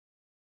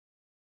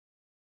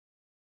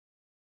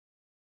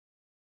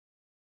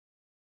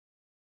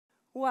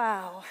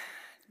Wow,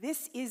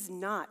 this is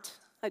not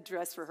a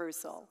dress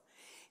rehearsal.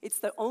 It's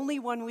the only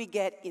one we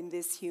get in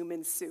this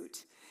human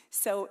suit.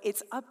 So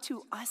it's up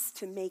to us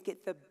to make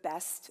it the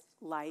best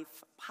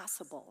life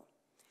possible.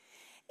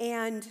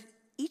 And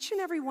each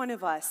and every one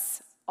of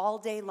us, all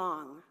day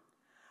long,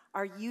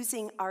 are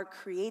using our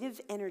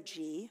creative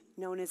energy,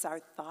 known as our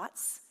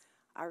thoughts,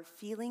 our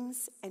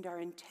feelings, and our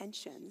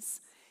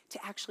intentions,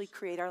 to actually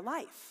create our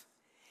life.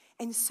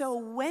 And so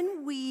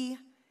when we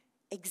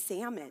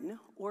examine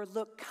or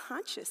look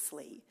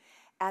consciously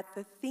at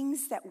the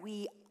things that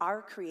we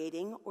are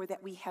creating or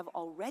that we have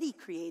already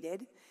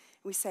created,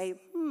 we say,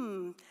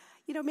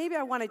 maybe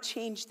I want to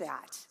change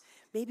that.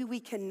 Maybe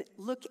we can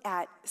look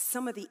at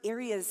some of the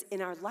areas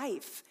in our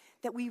life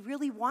that we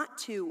really want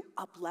to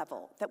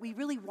up-level, that we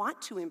really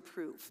want to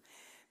improve.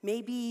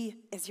 Maybe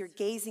as you're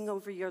gazing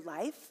over your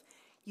life,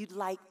 you'd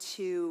like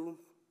to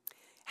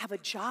have a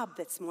job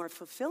that's more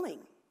fulfilling,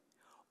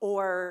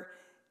 or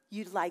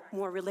you'd like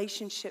more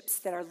relationships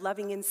that are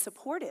loving and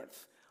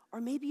supportive,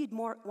 or maybe you'd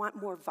want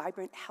more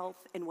vibrant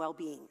health and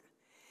well-being.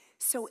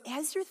 So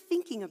as you're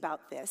thinking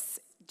about this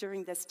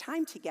during this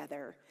time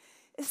together,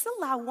 just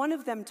allow one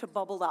of them to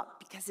bubble up,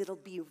 because it'll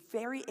be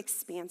very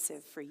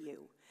expansive for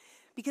you.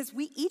 Because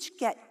we each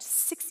get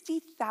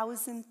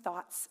 60,000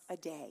 thoughts a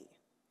day,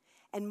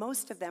 and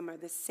most of them are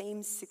the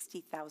same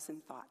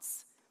 60,000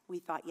 thoughts we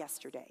thought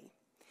yesterday.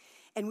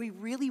 And we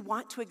really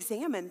want to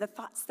examine the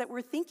thoughts that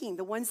we're thinking,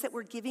 the ones that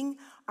we're giving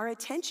our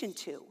attention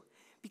to,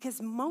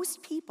 because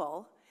most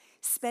people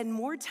spend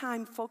more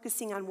time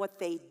focusing on what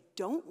they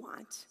don't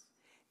want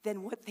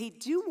than what they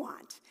do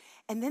want.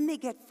 And then they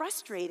get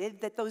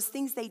frustrated that those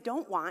things they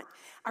don't want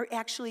are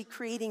actually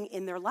creating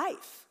in their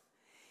life.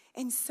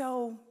 And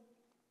so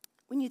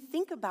when you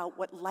think about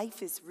what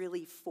life is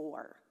really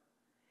for,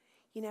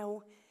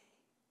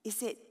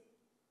 is it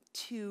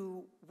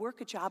to work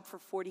a job for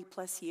 40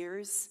 plus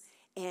years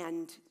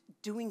and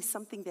doing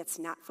something that's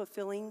not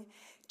fulfilling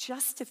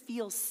just to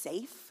feel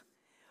safe?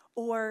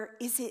 Or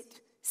is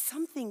it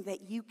something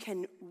that you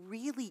can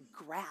really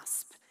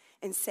grasp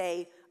and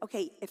say,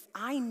 okay, if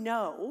I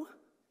know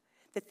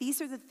that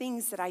these are the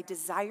things that I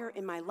desire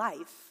in my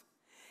life,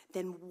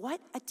 then what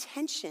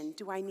attention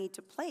do I need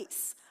to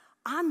place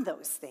on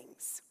those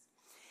things?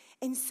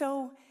 And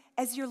so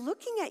as you're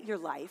looking at your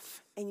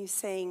life and you're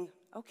saying,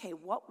 okay,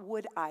 what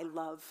would I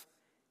love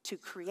to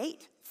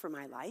create for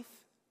my life?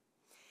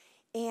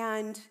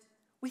 And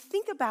we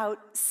think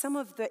about some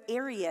of the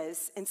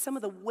areas and some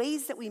of the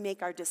ways that we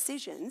make our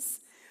decisions.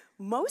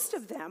 Most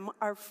of them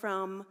are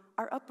from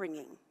our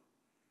upbringing.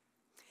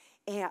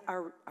 And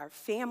our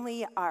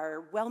family,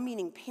 our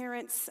well-meaning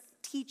parents,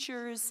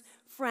 teachers,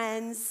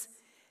 friends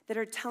that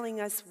are telling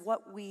us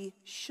what we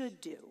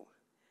should do,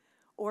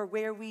 or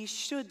where we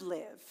should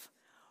live,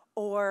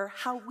 or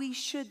how we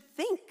should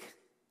think.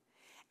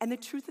 And the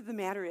truth of the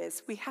matter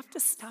is, we have to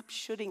stop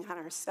shooting on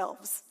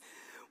ourselves.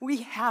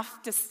 We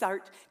have to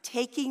start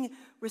taking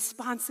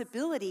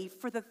responsibility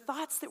for the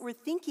thoughts that we're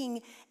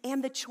thinking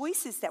and the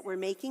choices that we're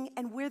making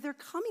and where they're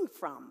coming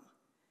from.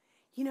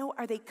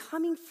 Are they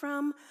coming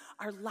from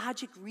our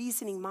logic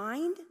reasoning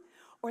mind,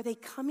 or are they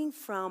coming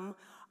from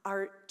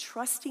our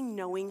trusting,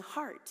 knowing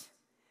heart?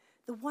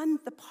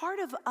 The part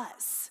of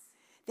us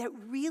that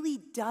really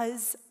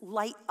does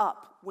light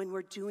up when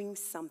we're doing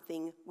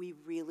something we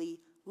really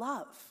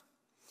love.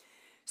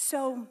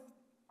 So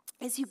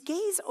as you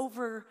gaze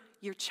over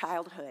your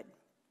childhood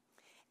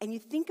and you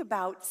think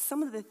about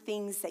some of the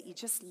things that you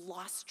just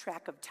lost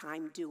track of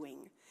time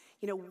doing,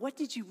 what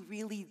did you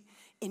really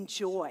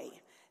enjoy?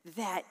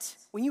 That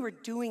when you were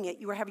doing it,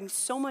 you were having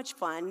so much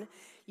fun,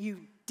 you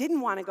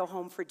didn't want to go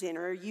home for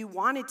dinner, you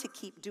wanted to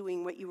keep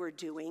doing what you were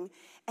doing,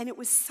 and it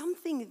was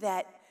something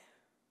that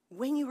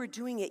when you were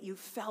doing it, you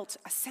felt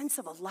a sense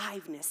of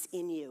aliveness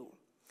in you.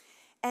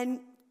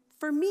 And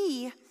for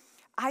me,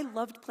 I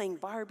loved playing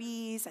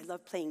Barbies, I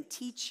loved playing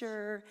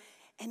teacher,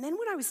 and then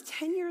when I was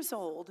 10 years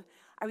old,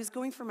 I was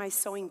going for my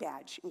sewing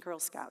badge in Girl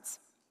Scouts.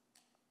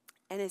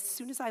 And as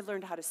soon as I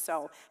learned how to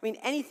sew,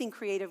 anything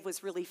creative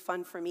was really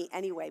fun for me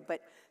anyway,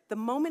 but the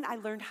moment I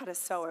learned how to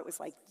sew, it was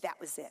like, that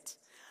was it.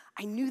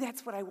 I knew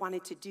that's what I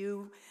wanted to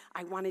do.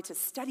 I wanted to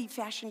study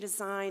fashion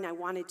design. I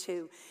wanted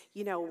to,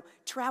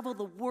 travel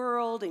the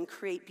world and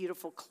create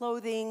beautiful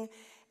clothing.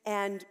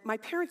 And my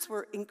parents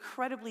were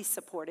incredibly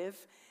supportive.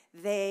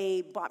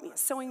 They bought me a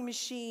sewing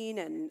machine,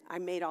 and I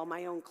made all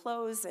my own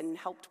clothes and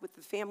helped with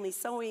the family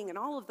sewing and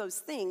all of those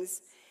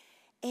things.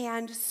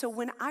 And so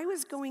when I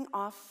was going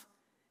off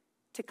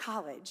to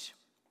college,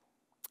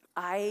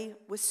 I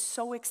was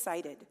so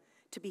excited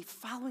to be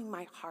following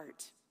my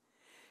heart.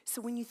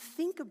 So when you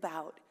think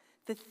about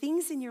the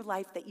things in your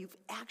life that you've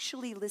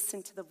actually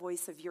listened to the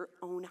voice of your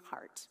own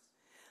heart,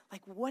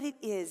 like what it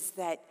is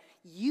that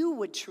you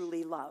would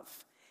truly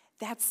love,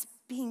 that's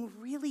being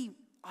really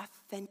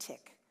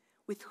authentic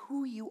with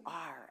who you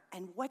are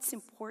and what's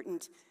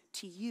important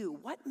to you,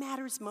 what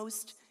matters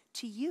most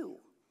to you.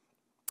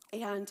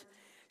 And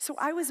so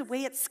I was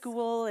away at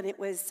school, and I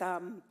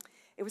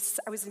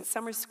was in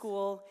summer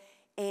school,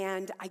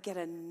 and I get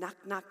a knock,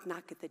 knock,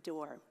 knock at the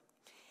door.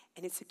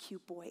 and it's a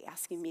cute boy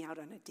asking me out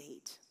on a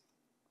date.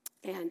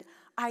 And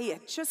I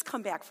had just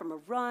come back from a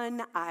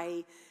run.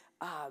 I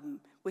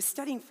was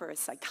studying for a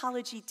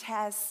psychology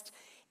test,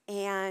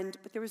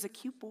 but there was a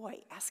cute boy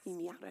asking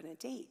me out on a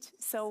date.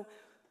 So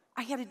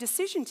I had a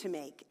decision to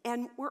make,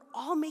 and we're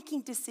all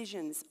making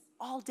decisions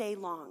all day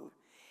long.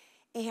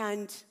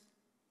 And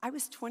I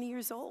was 20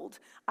 years old.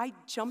 I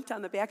jumped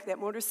on the back of that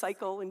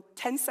motorcycle in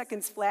 10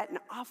 seconds flat, and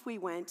off we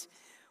went.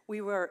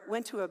 We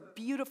went to a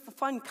beautiful,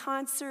 fun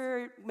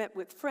concert, met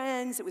with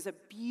friends. It was a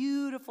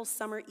beautiful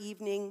summer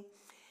evening.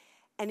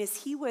 And as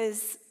he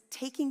was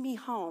taking me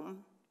home,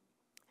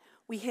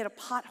 we hit a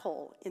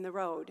pothole in the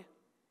road,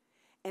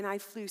 and I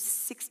flew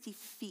 60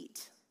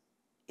 feet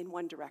in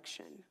one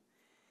direction.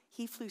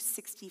 He flew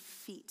 60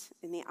 feet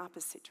in the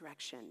opposite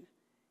direction,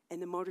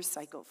 and the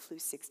motorcycle flew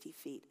 60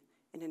 feet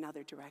in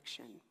another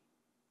direction.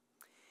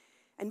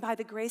 And by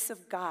the grace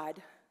of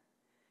God,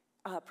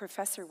 a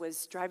professor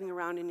was driving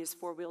around in his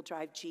four-wheel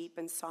drive Jeep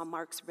and saw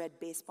Mark's red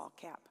baseball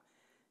cap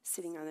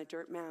sitting on a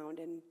dirt mound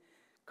and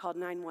called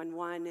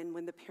 911. And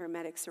when the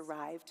paramedics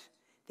arrived,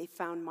 they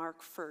found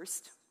Mark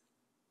first.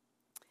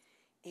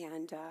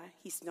 And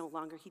he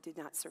did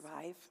not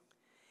survive.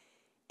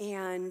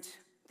 And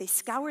they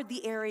scoured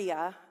the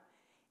area,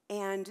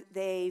 and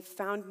they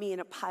found me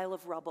in a pile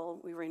of rubble.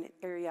 We were in an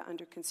area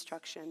under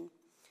construction.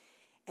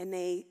 And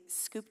they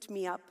scooped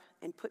me up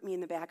and put me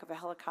in the back of a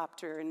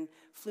helicopter and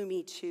flew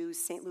me to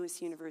St.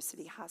 Louis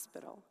University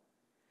Hospital,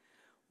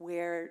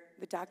 where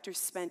the doctors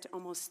spent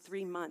almost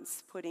 3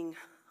 months putting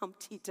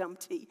Humpty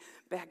Dumpty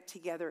back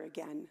together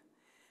again.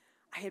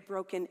 I had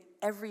broken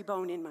every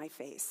bone in my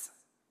face.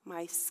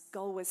 My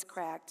skull was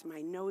cracked,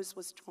 my nose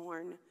was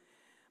torn,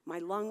 my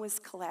lung was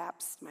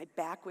collapsed, my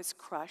back was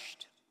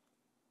crushed.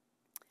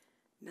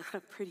 Not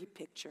a pretty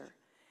picture.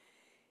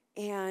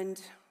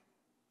 And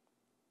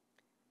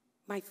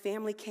my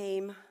family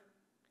came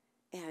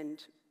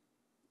and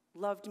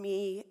loved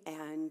me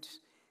and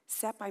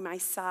sat by my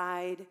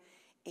side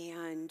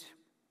and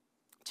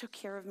took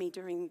care of me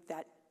during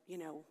that,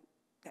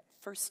 that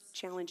first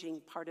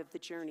challenging part of the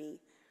journey.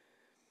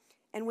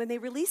 And when they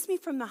released me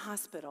from the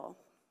hospital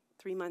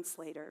 3 months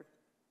later,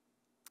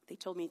 they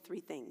told me 3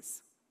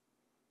 things.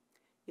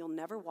 You'll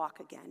never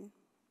walk again.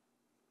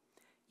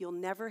 You'll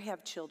never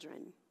have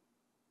children.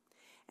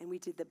 And we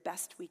did the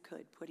best we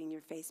could putting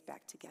your face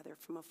back together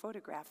from a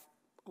photograph.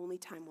 Only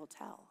time will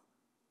tell.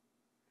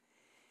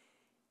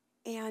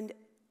 And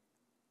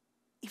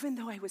even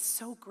though I was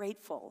so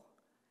grateful,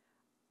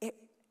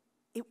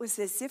 it was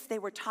as if they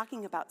were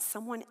talking about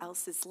someone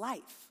else's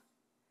life.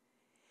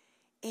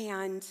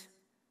 And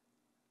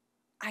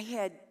I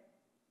had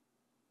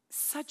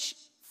such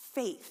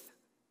faith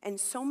and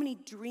so many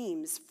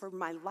dreams for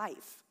my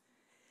life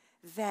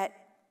that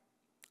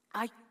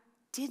I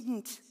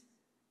didn't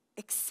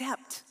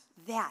accept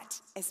that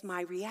as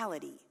my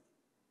reality.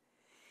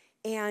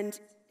 And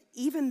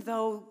even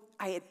though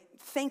I had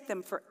thanked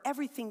them for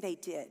everything they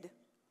did,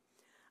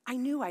 I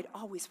knew I'd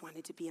always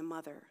wanted to be a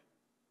mother.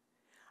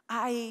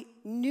 I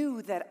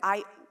knew that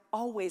I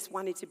always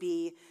wanted to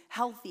be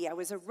healthy. I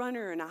was a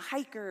runner and a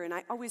hiker, and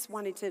I always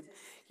wanted to,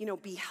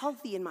 be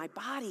healthy in my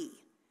body.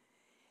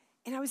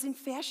 And I was in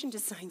fashion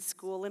design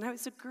school, and I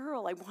was a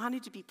girl. I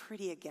wanted to be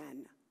pretty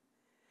again.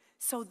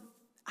 So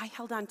I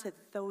held on to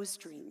those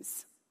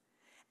dreams,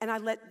 and I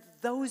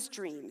let those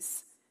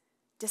dreams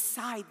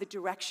decide the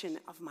direction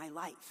of my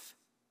life.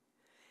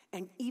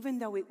 And even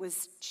though it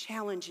was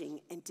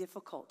challenging and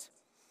difficult,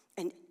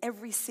 and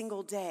every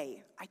single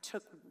day I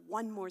took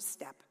one more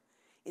step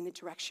in the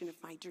direction of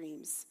my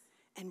dreams,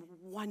 and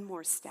one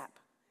more step.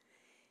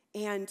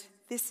 And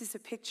this is a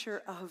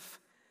picture of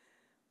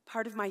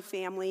part of my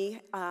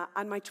family.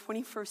 On my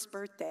 21st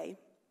birthday,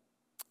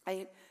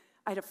 I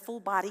had a full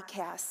body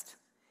cast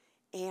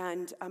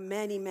and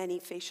many, many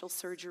facial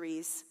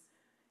surgeries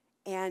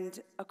and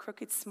a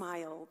crooked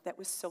smile that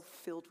was so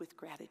filled with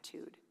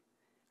gratitude.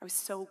 I was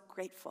so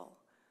grateful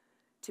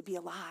to be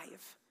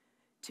alive,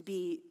 to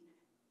be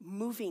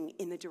moving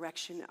in the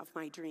direction of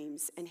my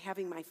dreams and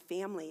having my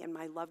family and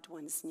my loved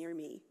ones near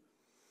me.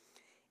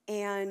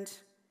 And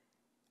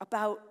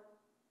about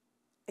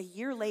a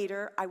year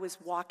later, I was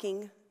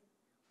walking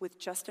with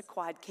just a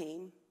quad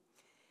cane,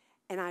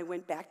 and I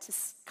went back to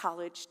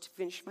college to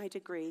finish my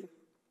degree.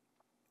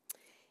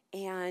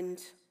 And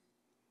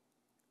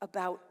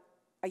about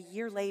a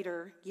year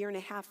later, year and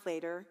a half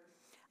later,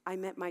 I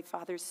met my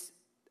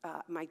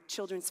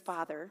children's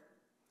father,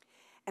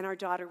 and our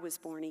daughter was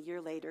born a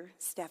year later,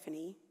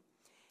 Stephanie,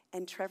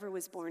 and Trevor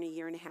was born a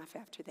year and a half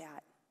after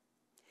that.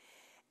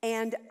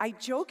 And I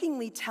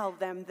jokingly tell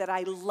them that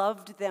I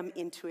loved them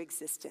into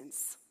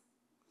existence,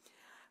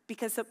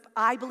 because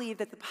I believe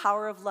that the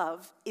power of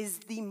love is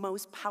the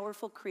most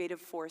powerful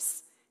creative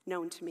force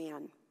known to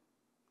man.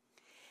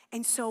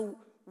 And so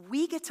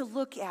we get to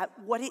look at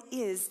what it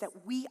is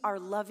that we are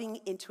loving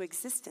into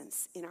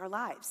existence in our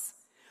lives.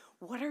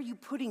 What are you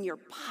putting your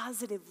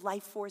positive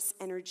life force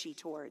energy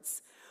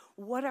towards?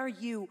 What are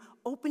you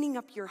opening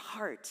up your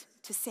heart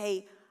to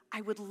say,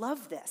 I would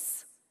love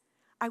this.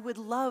 I would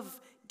love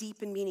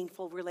deep and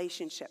meaningful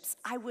relationships.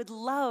 I would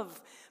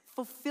love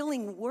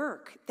fulfilling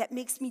work that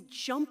makes me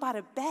jump out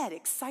of bed,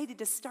 excited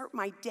to start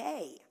my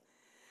day.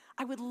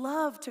 I would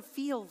love to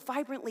feel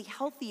vibrantly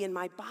healthy in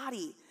my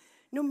body,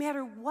 no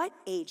matter what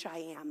age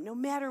I am, no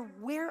matter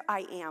where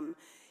I am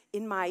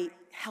in my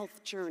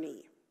health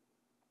journey.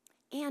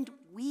 And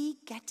we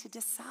get to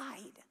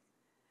decide.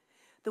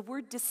 The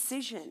word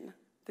decision,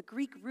 the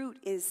Greek root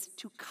is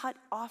to cut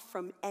off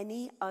from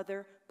any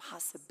other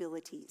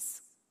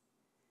possibilities.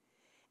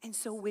 And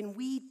so when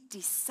we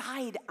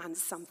decide on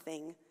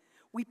something,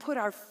 we put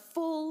our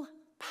full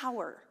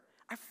power,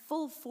 our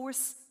full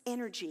force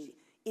energy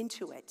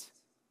into it.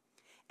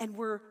 And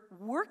we're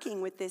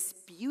working with this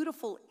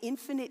beautiful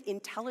infinite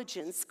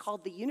intelligence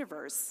called the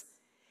universe.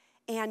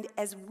 And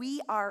as we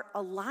are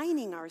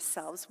aligning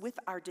ourselves with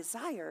our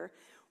desire,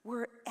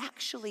 we're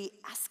actually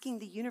asking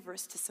the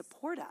universe to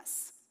support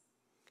us.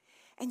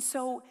 And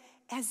so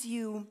as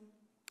you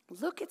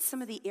look at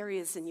some of the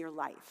areas in your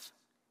life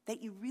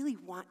that you really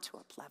want to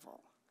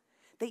up-level,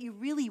 that you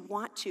really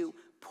want to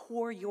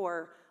pour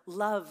your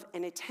love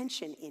and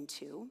attention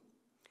into,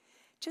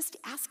 just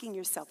asking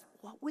yourself,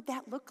 what would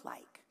that look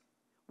like?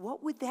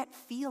 What would that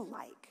feel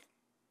like?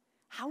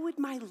 How would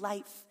my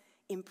life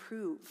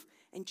improve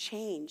and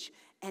change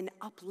and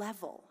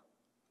up-level?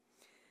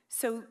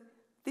 So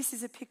this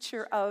is a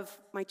picture of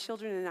my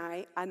children and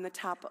I on the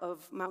top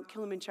of Mount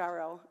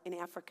Kilimanjaro in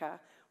Africa,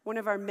 one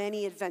of our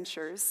many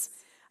adventures.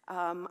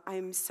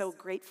 I'm so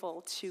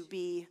grateful to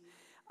be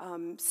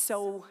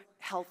so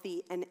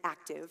healthy and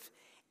active.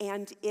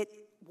 And it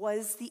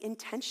was the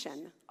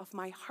intention of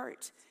my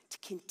heart to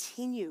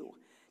continue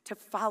to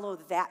follow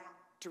that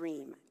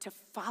dream, to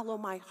follow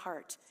my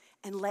heart,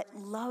 and let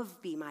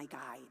love be my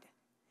guide.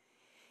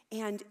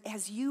 And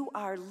as you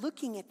are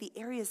looking at the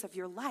areas of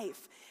your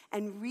life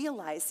and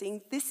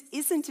realizing this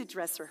isn't a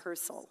dress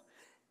rehearsal,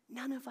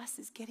 none of us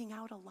is getting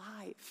out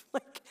alive.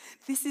 Like,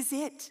 this is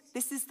it.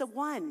 This is the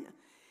one.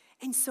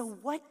 And so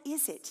what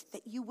is it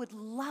that you would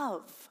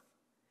love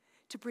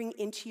to bring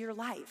into your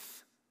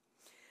life?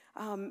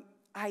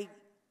 I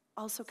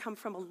also come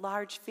from a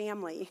large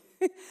family.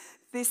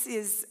 This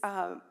is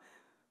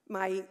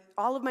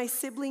all of my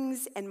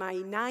siblings and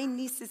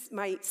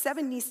my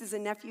 7 nieces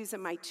and nephews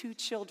and my 2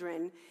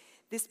 children.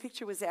 This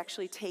picture was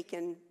actually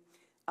taken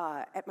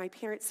at my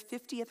parents'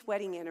 50th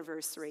wedding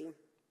anniversary.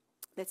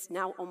 That's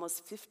now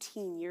almost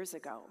 15 years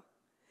ago.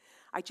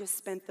 I just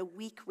spent the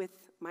week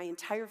with my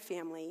entire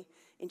family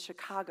in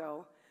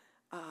Chicago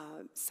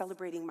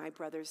celebrating my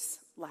brother's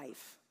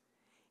life.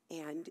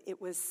 And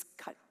it was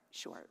cut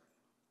short.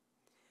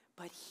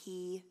 But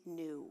he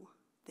knew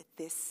that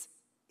this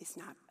is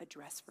not a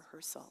dress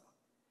rehearsal.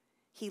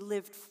 He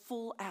lived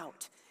full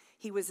out.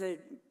 He was a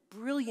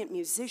brilliant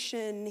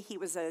musician. He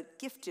was a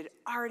gifted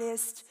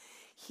artist.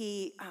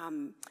 He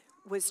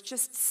was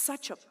just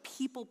such a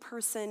people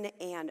person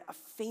and a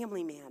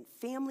family man,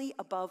 family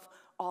above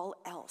all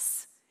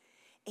else.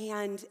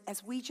 And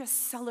as we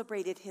just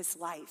celebrated his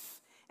life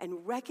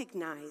and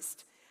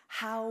recognized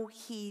how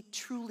he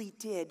truly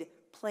did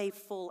play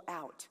full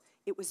out,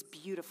 it was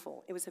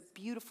beautiful. It was a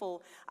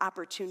beautiful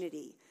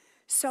opportunity.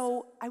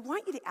 So I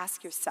want you to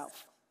ask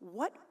yourself,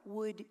 what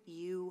would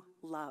you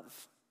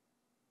love?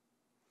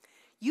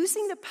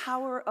 Using the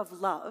power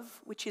of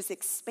love, which is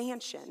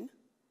expansion,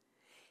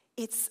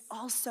 it's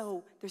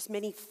also, there's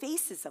many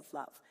faces of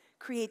love.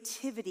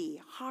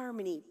 Creativity,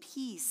 harmony,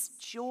 peace,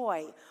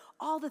 joy,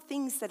 all the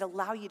things that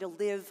allow you to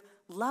live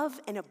love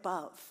and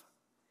above.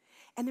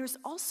 And there's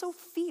also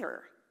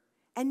fear,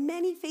 and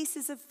many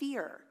faces of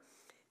fear.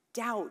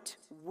 Doubt,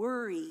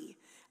 worry,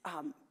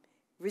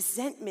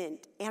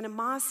 resentment,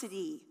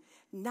 animosity,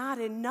 not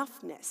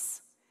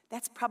enoughness.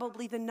 That's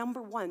probably the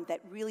number one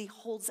that really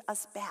holds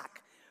us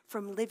back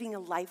from living a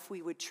life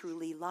we would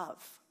truly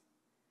love.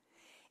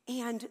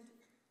 And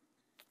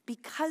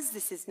because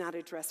this is not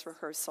a dress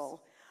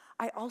rehearsal,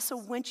 I also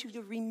want you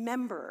to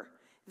remember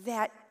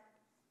that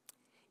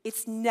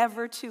it's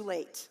never too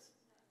late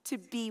to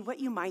be what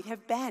you might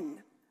have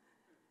been.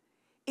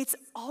 It's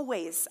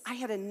always, I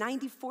had a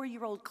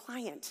 94-year-old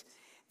client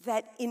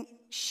that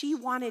she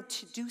wanted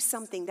to do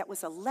something that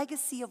was a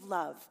legacy of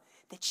love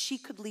that she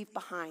could leave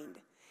behind.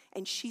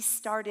 And she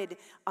started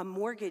a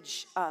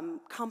mortgage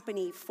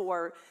company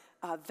for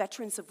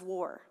veterans of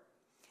war.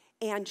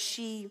 And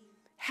she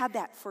had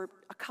that for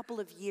a couple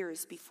of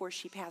years before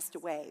she passed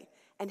away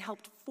and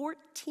helped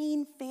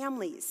 14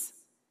 families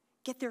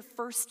get their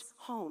first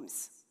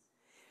homes.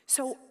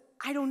 So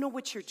I don't know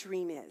what your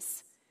dream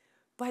is,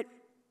 but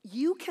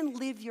you can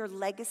live your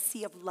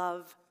legacy of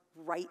love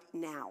right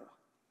now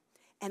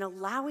and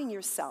allowing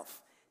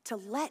yourself to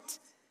let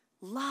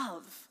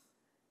love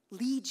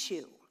lead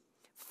you.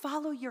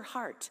 Follow your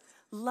heart.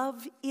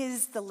 Love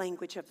is the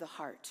language of the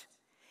heart.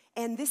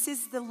 And this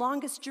is the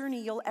longest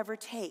journey you'll ever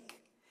take,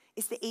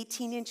 is the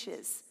 18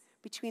 inches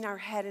between our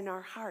head and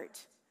our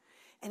heart.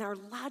 And our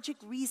logic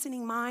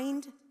reasoning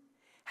mind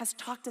has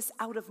talked us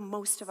out of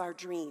most of our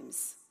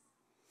dreams.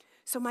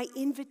 So my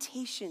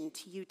invitation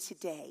to you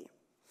today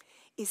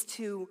is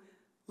to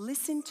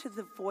listen to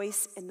the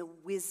voice and the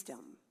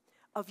wisdom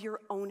of your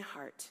own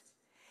heart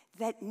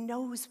that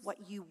knows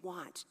what you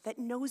want, that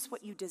knows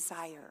what you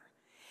desire,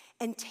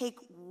 and take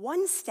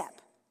one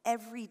step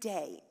every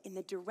day in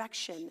the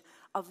direction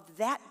of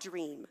that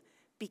dream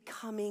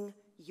becoming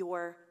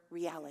your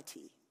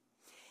reality.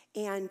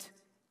 And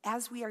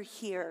as we are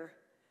here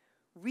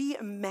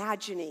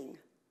reimagining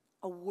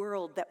a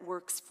world that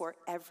works for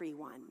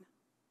everyone,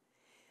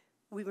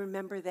 we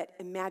remember that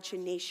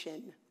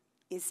imagination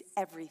is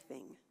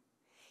everything.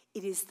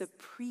 It is the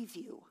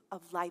preview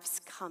of life's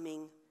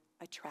coming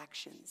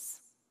attractions.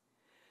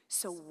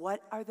 So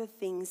what are the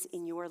things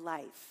in your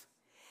life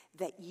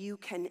that you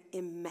can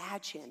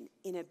imagine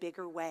in a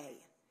bigger way,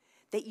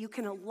 that you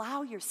can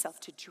allow yourself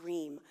to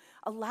dream,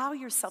 allow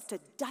yourself to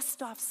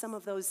dust off some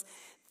of those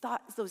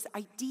thoughts, those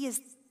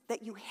ideas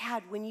that you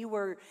had when you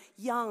were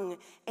young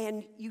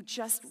and you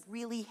just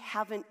really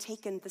haven't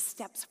taken the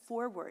steps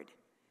forward?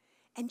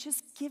 And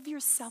just give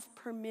yourself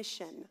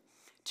permission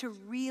to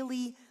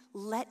really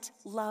let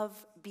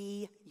love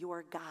be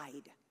your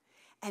guide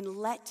and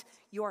let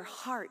your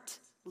heart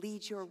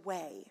lead your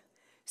way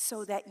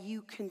so that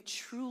you can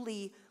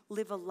truly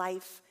live a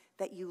life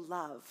that you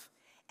love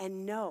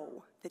and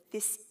know that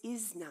this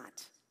is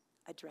not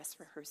a dress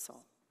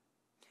rehearsal.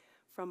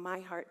 From my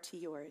heart to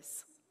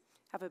yours,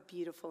 have a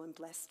beautiful and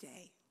blessed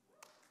day.